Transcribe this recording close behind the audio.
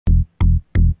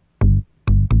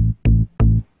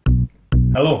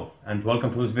Hello and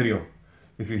welcome to this video.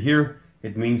 If you're here,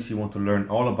 it means you want to learn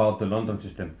all about the London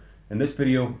system. In this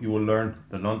video you will learn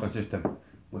the London system,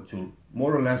 which will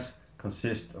more or less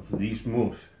consist of these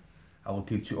moves. I will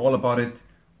teach you all about it,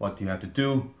 what you have to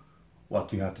do,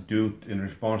 what you have to do in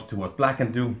response to what black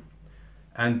can do,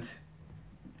 and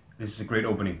this is a great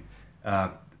opening.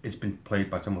 It's been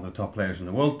played by some of the top players in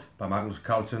the world, by Magnus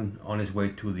Carlsen on his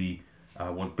way to the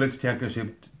World Blitz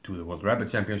Championship, to the World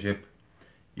Rapid Championship.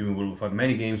 You will find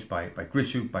many games by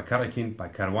Grishu, by Karakin, by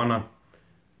Caruana.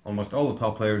 Almost all the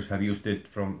top players have used it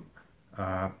from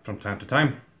time to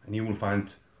time, and you will find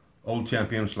old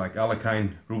champions like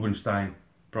Alakine, Rubinstein,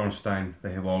 Bronstein.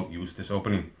 They have all used this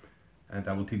opening, and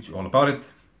I will teach you all about it.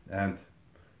 And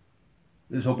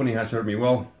this opening has served me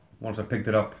well. Once I picked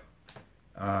it up,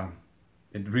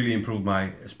 it really improved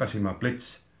especially my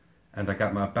blitz, and I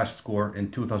got my best score in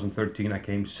 2013. I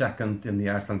came second in the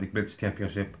Icelandic Blitz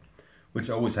Championship, which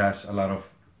always has a lot of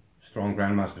strong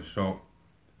grandmasters. So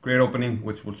great opening,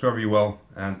 which will serve you well,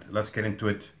 and let's get into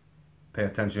it. Pay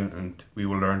attention and we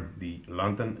will learn the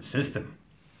London system.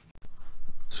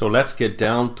 So let's get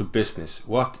down to business.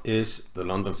 What is the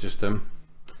London system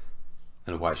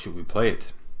and why should we play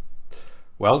it?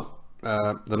 Well,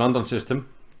 the London system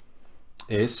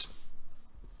is,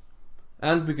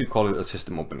 and we could call it a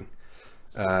system opening,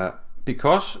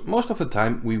 because most of the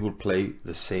time we will play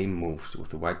the same moves with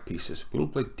the white pieces. We will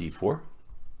play d4,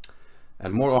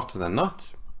 and more often than not,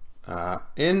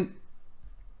 in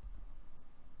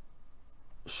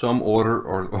some order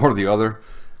or the other.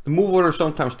 The move order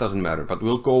sometimes doesn't matter, but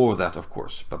we'll go over that, of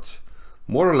course. But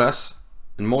more or less,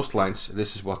 in most lines,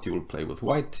 this is what you will play with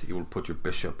white. You will put your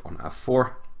bishop on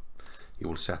f4. You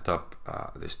will set up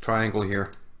this triangle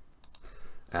here,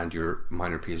 and your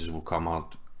minor pieces will come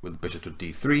out with bishop to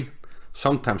d3.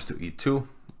 Sometimes to e2,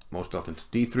 most often to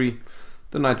d3.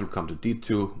 The knight will come to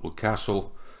d2, will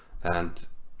castle, and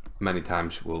many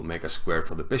times we'll make a square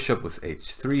for the bishop with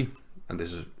h3, and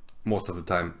this is most of the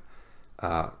time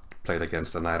played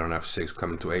against a knight on f6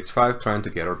 coming to h5, trying to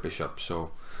get our bishop.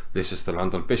 So this is the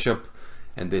London bishop,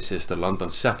 and this is the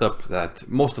London setup that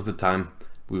most of the time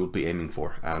we will be aiming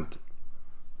for, and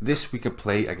this we can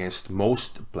play against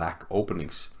most black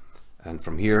openings. And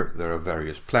from here there are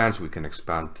various plans. We can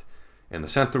expand in the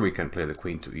center, we can play the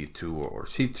queen to e2 or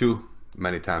c2.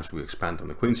 Many times we expand on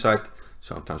the queen side,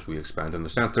 sometimes we expand in the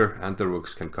center, and the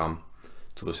rooks can come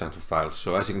to the center files.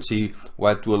 So as you can see,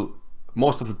 white will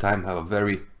most of the time have a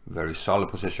very solid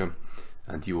position,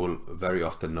 and you will very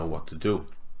often know what to do.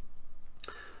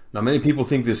 Now many people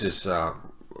think this is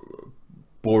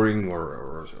boring,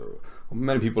 or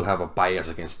many people have a bias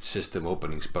against system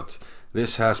openings, but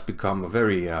this has become a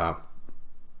very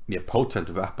potent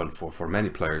weapon for many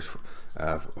players.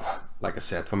 Like I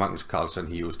said, for Magnus Carlsen,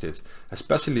 he used it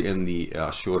especially in the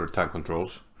shorter time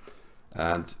controls,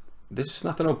 and this is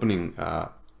not an opening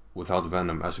without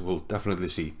venom, as we'll definitely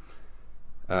see.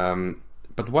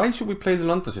 But why should we play the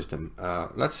London system?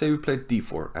 Let's say we play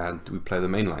d4 and we play the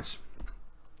main lines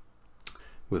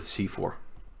with c4.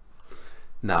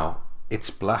 Now it's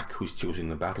black who's choosing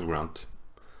the battleground.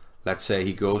 Let's say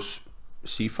he goes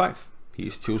c5, he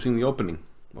is choosing the opening.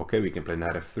 Okay, we can play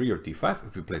knight f3 or d5.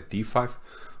 If we play d5,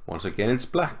 once again it's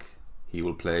black. He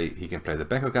can play the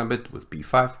Becker gambit with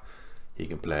b5. He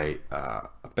can play a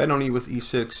Benoni with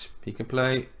e6. He can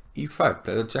play e5,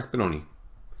 play the Jack Benoni.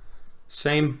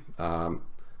 Same, and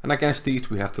against these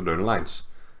we have to learn lines.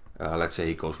 Let's say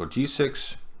he goes for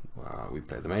g6. We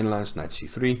play the main lines, knight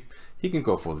c3. He can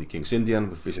go for the King's Indian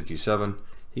with bishop g7.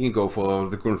 He can go for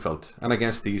the Grunfeld, and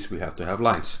against these we have to have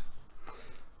lines.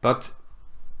 But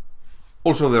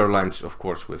also there are lines, of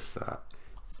course, with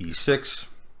e6,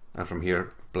 and from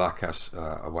here black has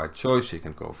a white choice. He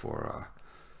can go for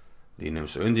the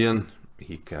Nimzo Indian.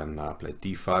 He can play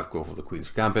d5, go for the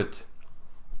Queen's Gambit.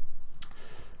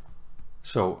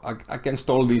 So against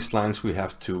all these lines we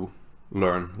have to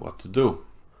learn what to do.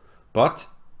 But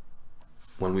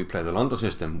when we play the London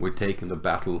system, we're taking the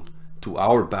battle to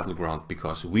our battleground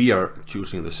because we are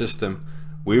choosing the system.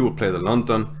 We will play the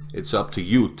London. It's up to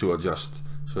you to adjust.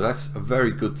 So that's a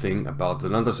very good thing about the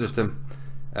London system,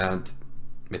 and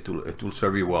it will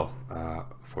serve you well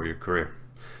for your career.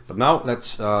 But now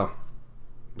let's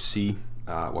see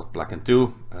what black can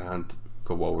do and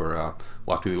go over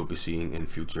what we will be seeing in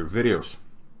future videos.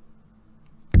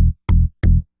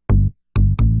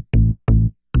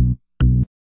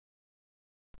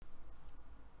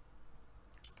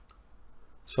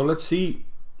 So let's see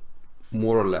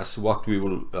more or less what we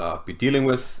will be dealing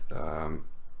with,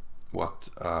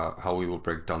 how we will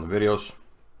break down the videos.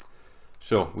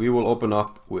 So we will open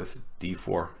up with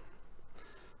d4.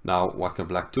 Now what can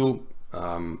black do?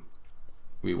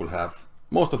 we will have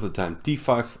most of the time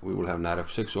d5. We will have knight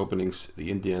f6 openings, the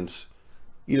Indians,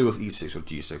 either with e6 or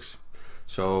g6.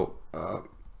 So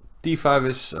d5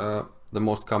 is the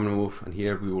most common move, and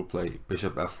here we will play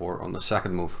bishop f4 on the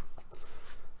second move.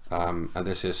 And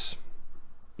this is,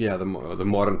 yeah, the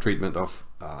modern treatment of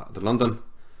the London.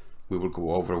 We will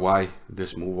go over why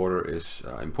this move order is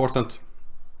important.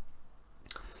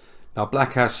 Now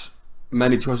black has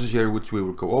many choices here, which we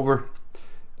will go over.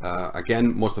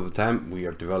 Again, most of the time we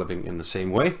are developing in the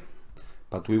same way,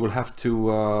 but we will have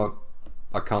to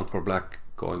account for black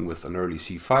going with an early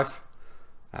c5.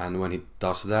 And when he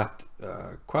does that,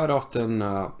 quite often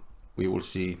we will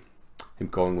see him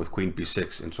going with queen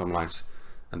b6 in some lines.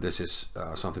 And this is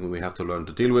something we have to learn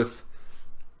to deal with.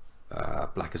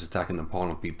 Black is attacking the pawn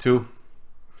on b2,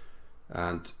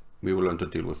 and we will learn to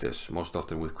deal with this most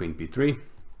often with queen b3.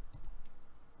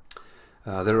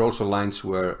 There are also lines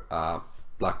where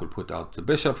black will put out the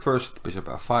bishop first, bishop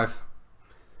f5,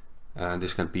 and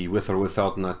this can be with or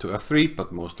without knight to f3,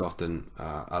 but most often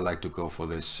I like to go for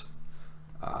this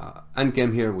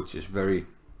endgame here, which is very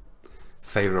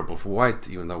favorable for white.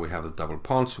 Even though we have the double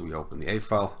pawns, we open the a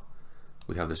file.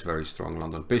 We have this very strong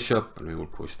London bishop, and we will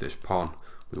push this pawn.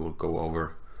 We will go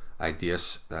over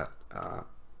ideas that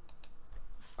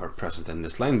are present in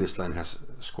this line. This line has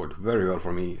scored very well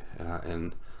for me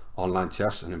in online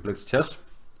chess and in blitz chess.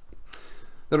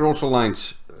 There are also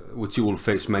lines which you will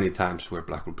face many times where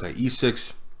black will play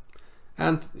e6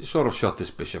 and sort of shut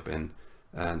this bishop in,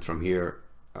 and from here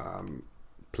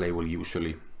play will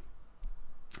usually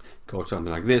go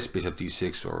something like this, bishop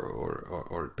d6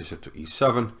 or bishop to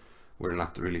e7. We're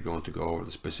not really going to go over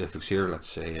the specifics here. Let's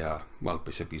say, well,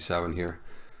 bishop e7 here.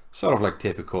 Sort of like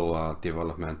typical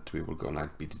development. We will go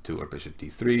knight b2 or bishop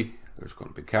d3. There's going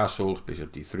to be castles,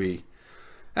 bishop d3,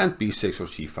 and b6 or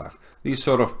c5. These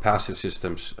sort of passive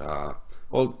systems,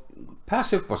 well,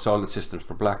 passive but solid systems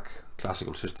for black,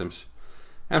 classical systems.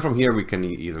 And from here we can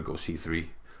either go c3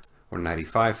 or knight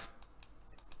e5.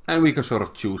 And we can sort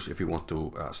of choose if you want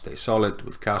to stay solid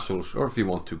with castles, or if you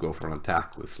want to go for an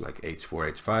attack with like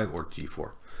h4, h5 or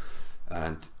g4.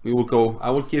 And we will go,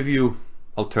 I will give you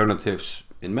alternatives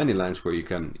in many lines where you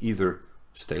can either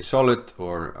stay solid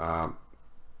or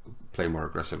play more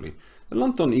aggressively. The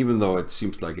London, even though it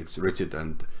seems like it's rigid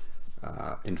and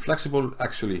inflexible,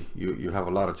 actually you have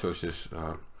a lot of choices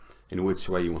in which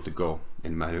way you want to go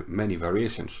in many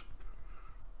variations.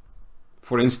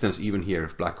 For instance, even here,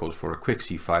 if black goes for a quick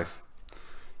c5,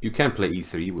 you can play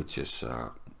e3, which is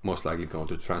most likely going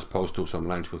to transpose to some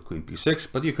lines with queen b6,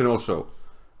 but you can also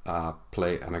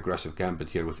play an aggressive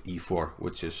gambit here with e4,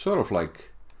 which is sort of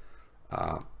like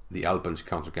the Albans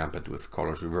counter gambit with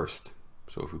colors reversed.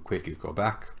 So if we quickly go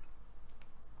back,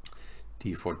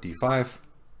 d4, d5,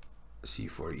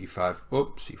 c4, e5,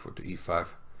 oops, c4 to e5,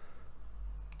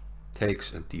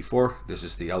 takes, and d4. This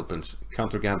is the Albans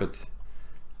counter gambit.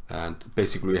 And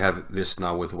basically we have this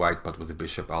now with white, but with the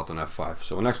bishop out on f5.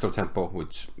 So an extra tempo,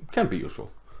 which can be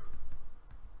useful.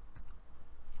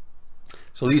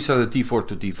 So these are the d4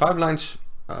 to d5 lines,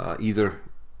 either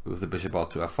with the bishop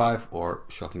out to f5 or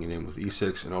shutting it in with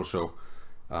e6, and also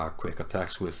quick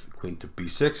attacks with queen to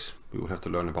b6. We will have to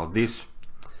learn about these.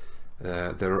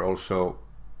 There are also,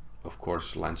 of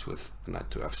course, lines with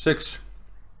knight to f6.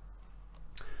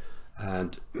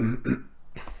 And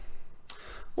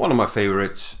one of my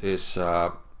favorites is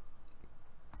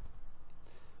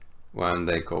when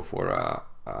they go for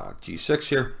g6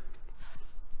 here.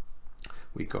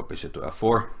 We go bishop to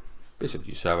f4, bishop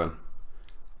g7,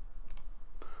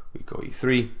 we go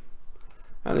e3,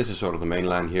 and this is sort of the main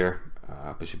line here,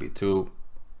 bishop e2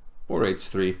 or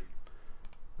h3.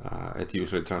 It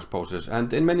usually transposes,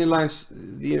 and in many lines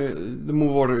the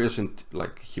move order isn't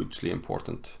like hugely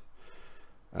important.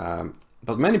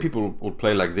 But many people will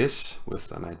play like this with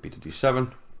a knight b to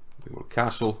d7. We will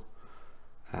castle,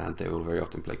 and they will very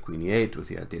often play queen e8 with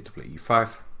the idea to play e5.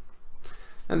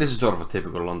 And this is sort of a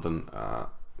typical London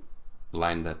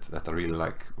line that I really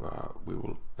like. We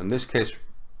will, in this case,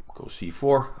 go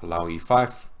c4, allow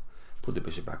e5, put the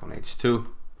bishop back on h2.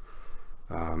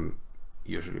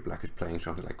 Usually black is playing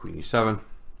something like queen e7.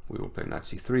 We will play knight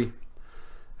c3.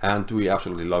 And we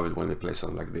absolutely love it when they play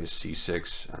something like this,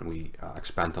 c6, and we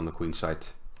expand on the queen side.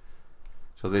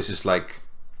 So this is like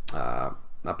a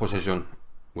position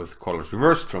with colors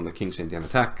reversed from the King's Indian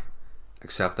attack,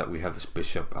 except that we have this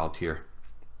bishop out here.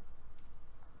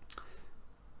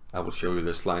 I will show you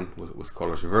this line with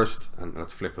colors reversed, and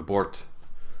let's flip the board.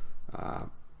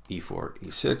 E4,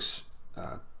 E6,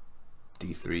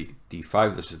 D3,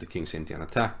 D5, this is the King's Indian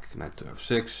attack, knight to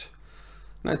F6,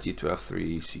 knight G to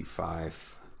F3, C5,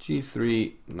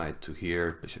 G3, knight to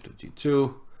here, bishop to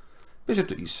G2, bishop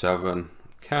to e7,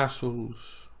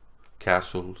 castles,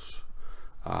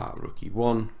 rook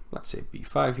e1, let's say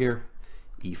b5 here,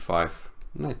 e5,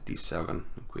 knight d7,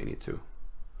 and queen e2.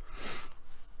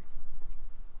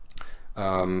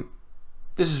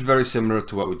 This is very similar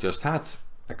to what we just had,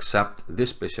 except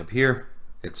this bishop here,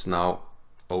 it's now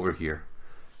over here.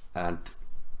 And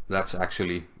that's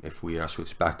actually, if we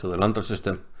switch back to the London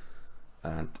system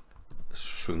and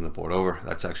swing the board over,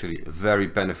 that's actually very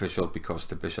beneficial because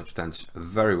the bishop stands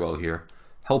very well here,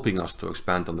 helping us to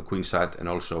expand on the queen side, and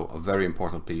also a very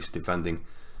important piece defending.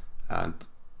 And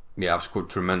yeah, I've scored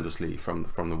tremendously from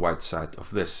the white side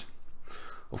of this.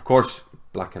 Of course,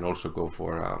 black can also go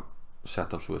for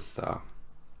setups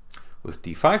with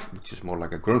d5, which is more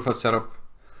like a Grunfeld setup.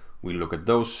 We look at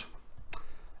those,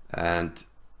 and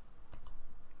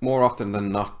more often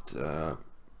than not,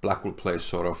 black will play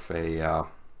sort of a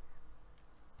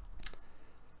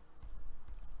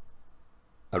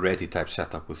ready type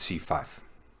setup with c5,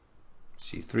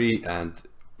 c3, and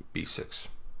b6.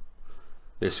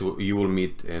 This you will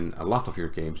meet in a lot of your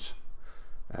games,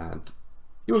 and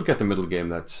you will get the middle game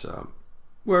that's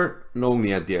where knowing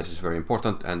the ideas is very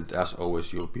important, and as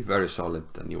always you'll be very solid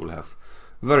and you will have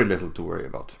very little to worry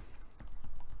about.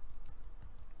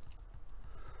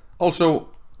 Also,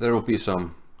 there will be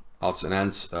some odds and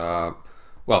ends. Of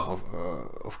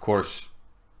course,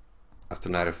 after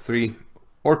knight f3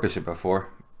 or bishop f4,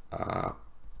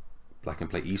 black can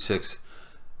play e6,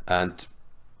 and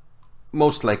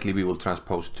most likely we will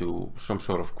transpose to some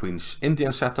sort of Queen's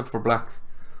Indian setup for black,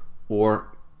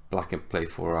 or black can play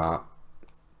for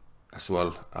as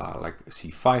well like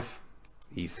c5,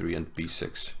 e3, and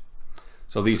b6.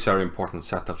 So these are important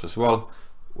setups as well.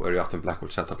 Very often black will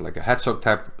set up like a hedgehog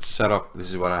type setup. This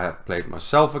is what I have played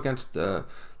myself against the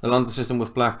London system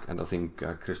with black, and I think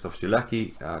Krzysztof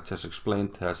Zilecki just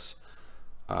explained has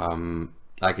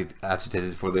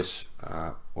agitated for this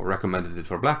or recommended it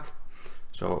for black.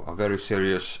 So a very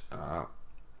serious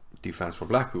defense for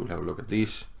black. We will have a look at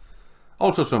these.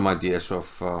 Also some ideas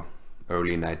of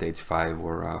early knight h5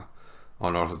 or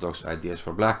unorthodox ideas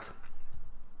for black.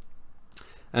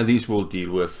 And these will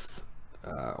deal with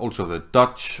also the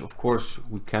Dutch. Of course,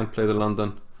 we can play the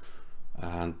London,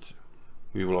 and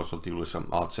we will also deal with some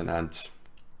odds and ends.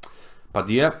 But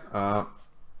yeah,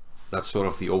 that's sort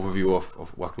of the overview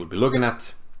of what we'll be looking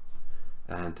at.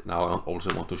 And now I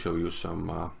also want to show you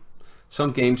some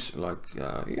games, like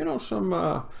you know,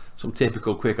 some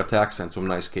typical quick attacks and some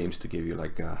nice games to give you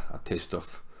like a taste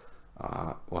of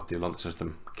what the London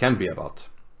system can be about.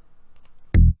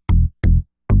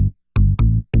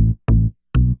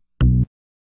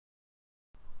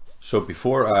 So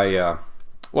before I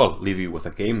leave you with a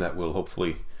game that will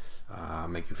hopefully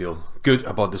make you feel good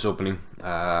about this opening,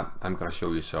 I'm gonna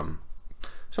show you some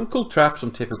cool traps,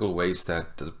 some typical ways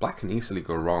that black can easily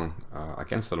go wrong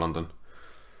against the London.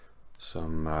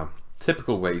 Some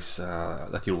typical ways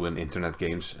that you'll win internet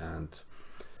games and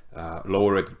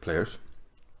lower rated players.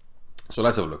 So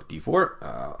let's have a look.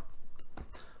 d4.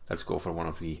 Let's go for one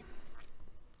of the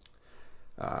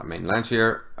main lines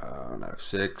here. Knight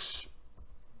f6,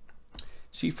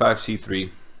 c5,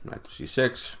 c3, knight to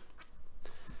c6.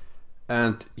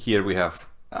 And here we have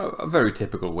a very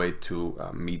typical way to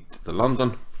meet the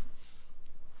London.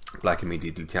 Black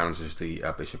immediately challenges the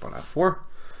bishop on f4.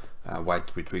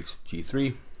 White retreats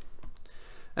g3.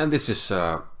 And this is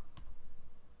one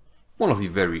of the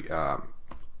very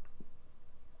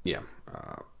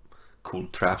cool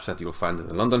traps that you'll find in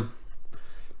the London.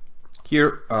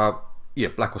 Here,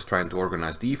 black was trying to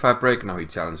organize the e5 break. Now he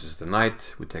challenges the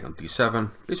knight. We take on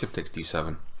d7. Bishop takes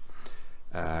d7.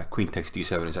 Queen takes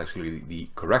d7 is actually the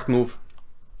correct move.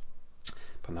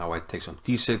 But now white takes on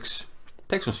d6,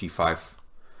 takes on c5,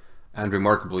 and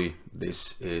remarkably,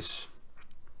 this is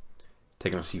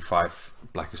taken on c5.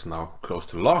 Black is now close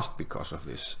to lost because of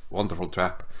this wonderful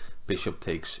trap. Bishop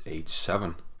takes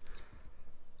h7.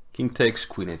 King takes,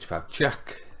 queen h5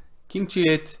 check, king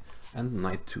g8, and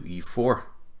knight to e4.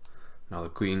 Now the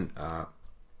queen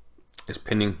is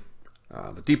pinning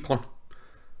the d pawn,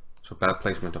 so bad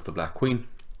placement of the black queen.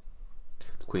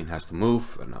 The queen has to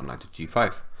move, and now knight to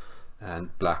g5.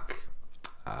 And black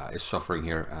is suffering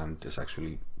here and is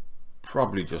actually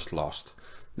probably just lost.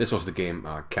 This was the game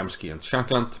Kamsky and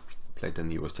Shankland played in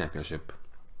the US Championship.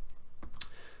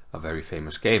 A very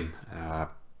famous game.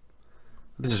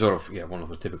 This is sort of one of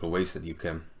the typical ways that you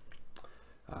can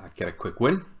get a quick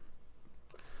win.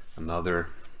 Another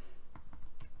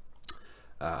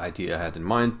idea I had in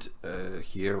mind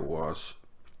here was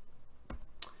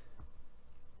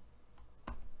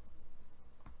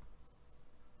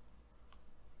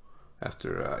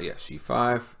after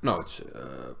c5. No, it's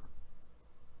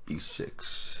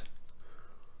b6.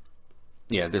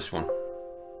 Yeah, this one.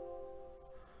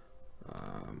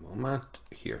 Moment,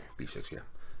 here, b6, yeah.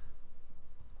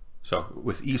 So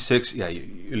with e6, yeah,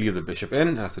 you leave the bishop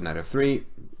in after knight f3.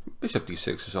 Bishop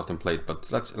d6 is often played,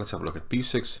 but let's have a look at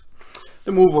b6.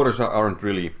 The move orders aren't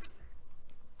really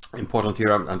important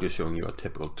here. I'm just showing you a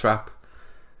typical trap.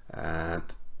 And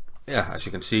yeah, as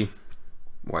you can see,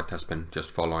 white has been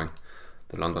just following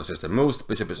the London system moves. The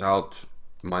bishop is out,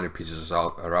 minor pieces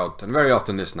are out, and very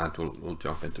often this knight will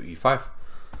jump into e5.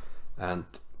 And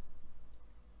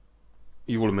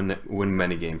you will win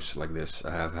many games like this.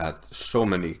 I have had so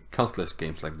many countless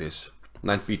games like this.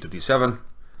 Knight b to d7,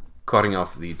 cutting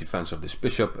off the defense of this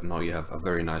bishop, and now you have a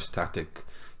very nice tactic.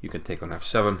 You can take on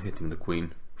f7, hitting the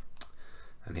queen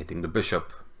and hitting the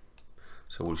bishop.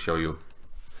 So we'll show you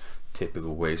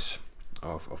typical ways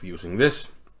of using this.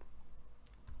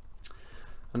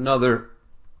 Another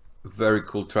very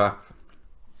cool trap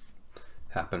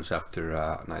happens after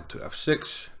knight to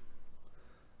f6.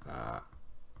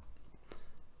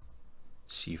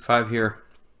 c5 here,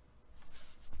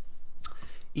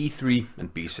 e3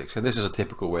 and b6, and this is a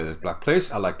typical way that black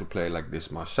plays. I like to play like this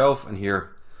myself, and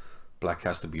here black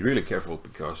has to be really careful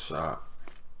because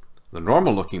the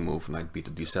normal looking move, knight b to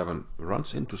d7,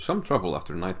 runs into some trouble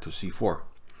after knight to c4.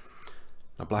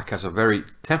 Now black has a very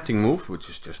tempting move, which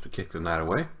is just to kick the knight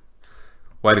away.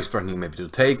 White is threatening maybe to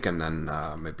take and then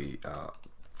maybe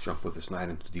jump with his knight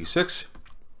into d6.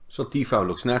 So d5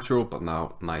 looks natural, but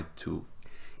now knight to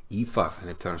e5, and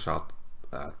it turns out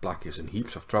black is in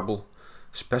heaps of trouble,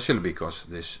 especially because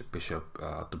this bishop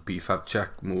to b5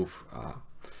 check move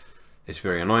is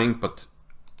very annoying, but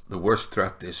the worst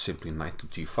threat is simply knight to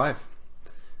g5.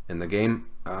 In the game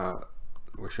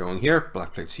we're showing here,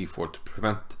 black played c4 to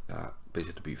prevent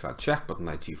bishop to b5 check, but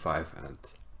knight g5, and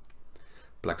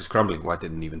black is crumbling. White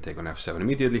didn't even take on f7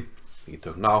 immediately. He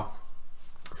took now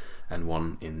and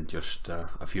won in just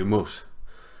a few moves.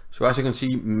 So as you can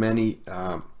see, many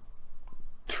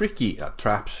tricky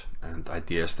traps and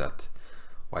ideas that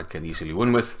white can easily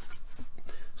win with.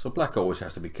 So black always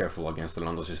has to be careful against the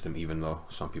London system, even though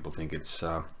some people think it's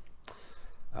not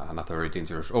a very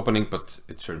dangerous opening, but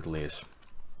it certainly is.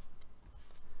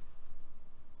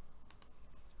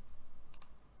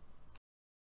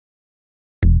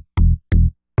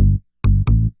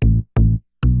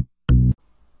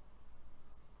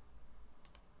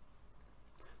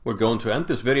 We're going to end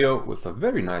this video with a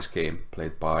very nice game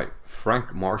played by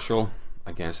Frank Marshall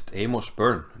against Amos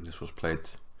Byrne, and this was played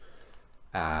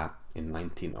in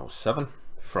 1907.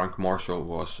 Frank Marshall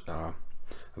was a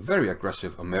very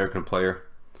aggressive American player,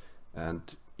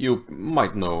 and you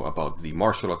might know about the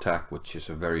Marshall attack, which is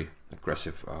a very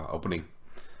aggressive opening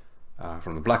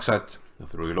from the black side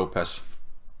of Ruy Lopez.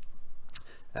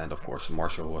 And of course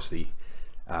Marshall was the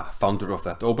founder of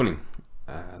that opening,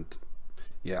 and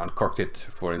yeah, uncorked it,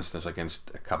 for instance,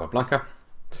 against Capablanca,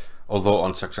 although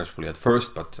unsuccessfully at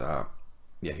first, but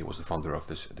yeah, he was the founder of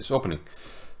this opening.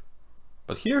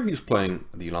 But here he's playing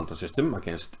the London system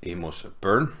against Amos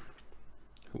Byrne,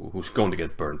 who's going to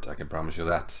get burnt, I can promise you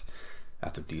that.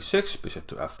 After d6, bishop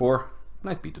to f4,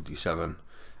 knight b to d7,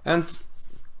 and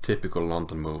typical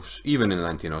London moves. Even in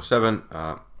 1907,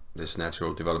 this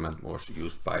natural development was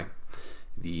used by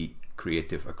the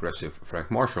creative, aggressive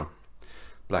Frank Marshall.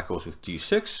 Black goes with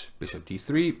g6, bishop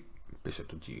d3, bishop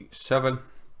to g7,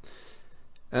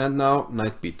 and now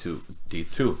knight b to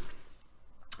d2.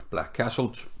 Black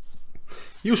castled.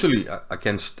 Usually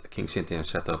against King Sintian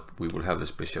setup we will have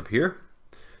this bishop here,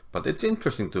 but it's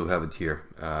interesting to have it here.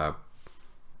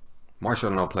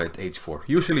 Marshall now played h4.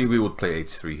 Usually we would play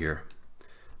h3 here,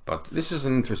 but this is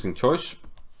an interesting choice,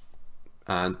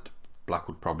 and black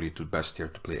would probably do best here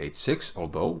to play h6,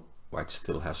 although white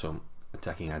still has some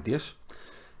attacking ideas.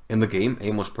 In the game,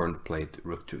 Amos Byrne played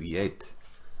rook to e8,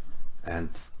 and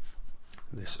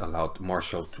this allowed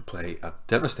Marshall to play a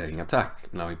devastating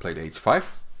attack. Now he played h5.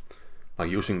 Now,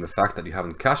 using the fact that you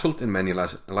haven't castled in many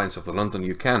lines of the London,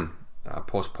 you can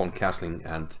postpone castling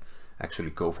and actually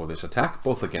go for this attack,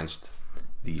 both against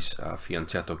these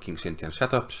fianchetto King Sintian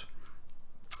setups,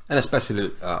 and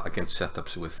especially against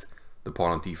setups with the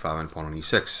pawn on d5 and pawn on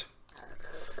e6.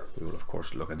 We will of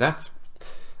course look at that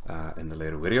in the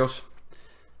later videos.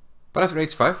 But after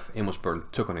h5, Amos Byrne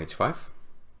took on h5,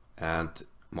 and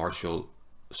Marshall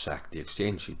sacked the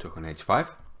exchange. He took on h5.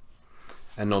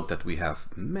 And note that we have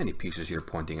many pieces here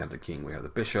pointing at the king. We have the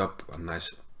bishop, a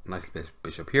nice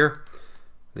bishop here.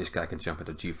 This guy can jump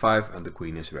into g5, and the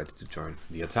queen is ready to join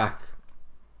the attack.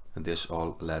 And this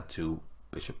all led to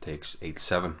bishop takes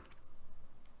h7.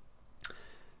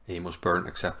 Amos Byrne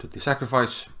accepted the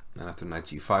sacrifice, and after knight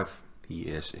g5, he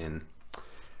is in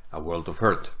a world of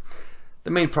hurt.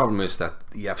 The main problem is that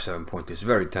the f7 point is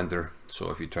very tender, so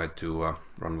if you try to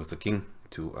run with the king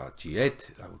to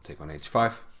g8, I will take on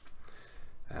h5,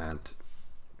 and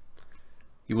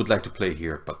you would like to play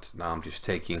here, but now I'm just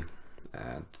taking,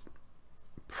 and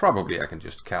probably I can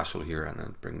just castle here and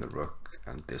then bring the rook,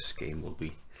 and this game will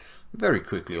be very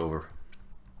quickly over.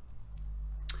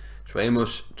 So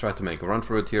Amos tried to make a run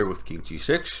for it here with king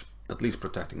g6, at least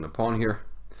protecting the pawn here.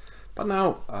 But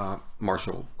now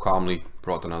Marshall calmly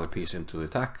brought another piece into the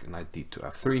attack, knight d to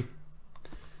f3.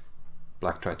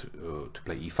 Black tried to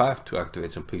play e5 to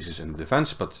activate some pieces in the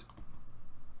defense, but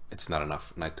it's not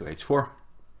enough. Knight to h4.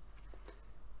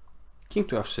 King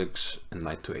to f6 and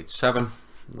knight to h7.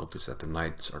 Notice that the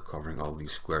knights are covering all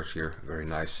these squares here, very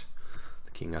nice.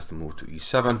 The king has to move to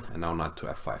e7, and now knight to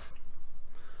f5.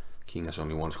 King has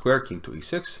only one square, king to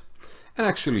e6, and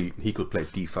actually he could play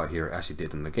d5 here as he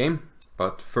did in the game,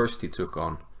 but first he took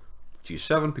on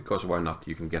g7, because why not?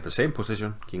 You can get the same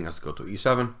position. King has to go to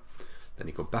e7, then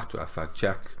you go back to f5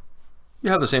 check.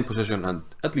 You have the same position, and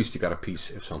at least you got a piece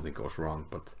if something goes wrong,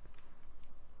 but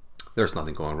there's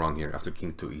nothing going wrong here. After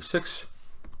king to e6,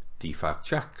 d5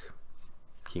 check,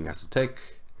 king has to take,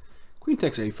 queen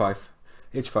takes a5,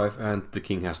 h5, and the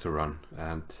king has to run.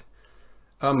 And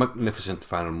a magnificent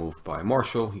final move by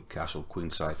Marshall. He castled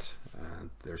queenside,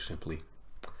 and there's simply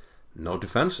no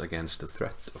defense against the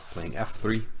threat of playing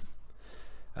f3.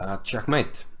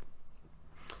 Checkmate.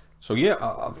 So yeah,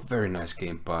 a very nice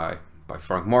game by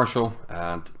Frank Marshall,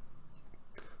 and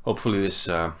hopefully this,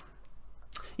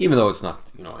 even though it's not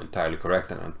entirely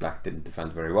correct and Black didn't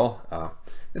defend very well,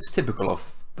 it's typical of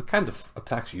the kind of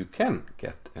attacks you can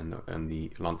get in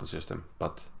the London system.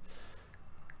 But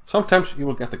sometimes you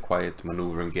will get a quiet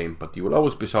maneuvering game, but you will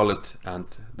always be solid, and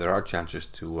there are chances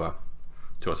to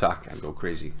attack and go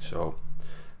crazy. So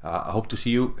I hope to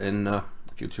see you in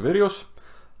future videos.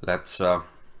 Let's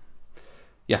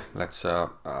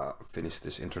finish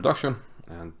this introduction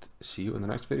and see you in the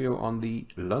next video on the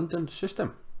London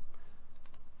system.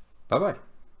 Bye bye.